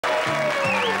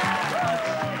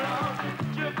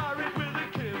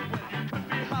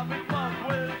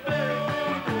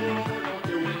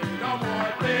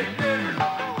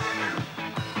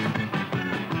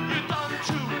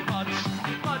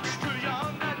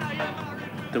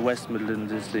The West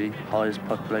Midlands is the highest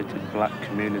populated black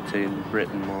community in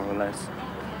Britain, more or less.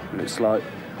 And it's like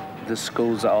the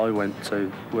schools that I went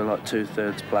to were like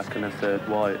 2/3 black and 1/3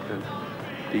 white. And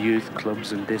the youth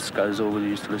clubs and discos, all we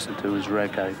used to listen to was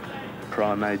reggae,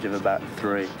 prime age of about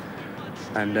 3.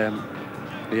 And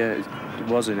yeah, it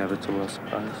was inevitable, I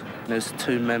suppose. There's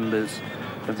 2 members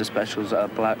of the Specials that are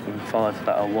black and 5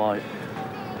 that are white.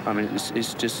 I mean,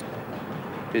 it's just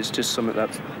something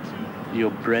that you're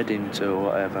bred into or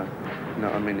whatever. You know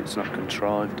what I mean? It's not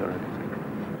contrived or anything.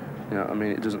 You know what I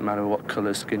mean? It doesn't matter what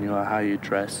colour skin you are, how you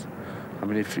dress. I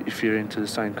mean, if you're into the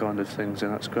same kind of things,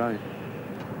 then that's great.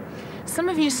 Some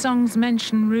of your songs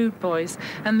mention Rude Boys,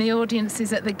 and the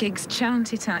audiences at the gigs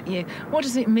chant it at you. What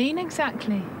does it mean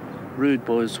exactly? Rude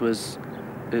Boys was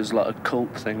like a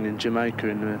cult thing in Jamaica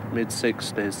in the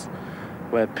mid-60s,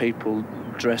 where people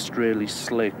dressed really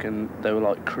slick and they were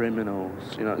like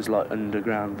criminals. You know, it was like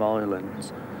underground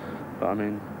violence. But I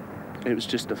mean, it was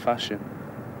just a fashion.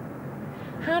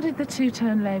 How did the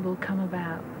Two-Tone label come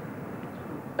about?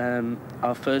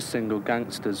 Our first single,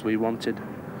 Gangsters, we wanted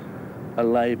a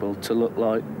label to look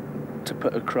like, to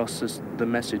put across the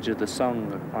message of the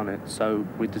song on it. So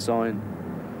we designed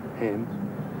him,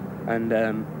 and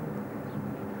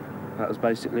that was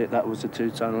basically it. That was a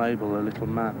Two-Tone label, a little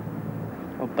map.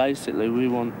 Well, basically, we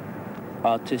want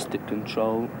artistic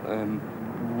control.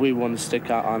 We want to stick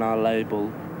out on our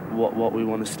label what we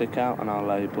want to stick out on our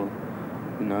label,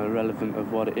 you know, irrelevant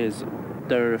of what it is.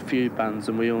 There are a few bands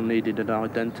and we all needed an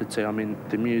identity. I mean,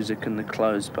 the music and the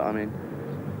clothes, but I mean,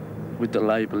 with the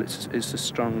label, it's a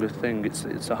stronger thing.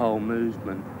 It's a whole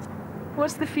movement.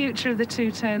 What's the future of the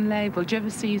Two-Tone label? Do you ever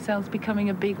see yourselves becoming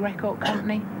a big record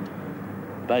company?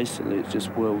 Basically, it's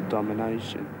just world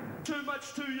domination. Too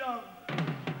much, too young.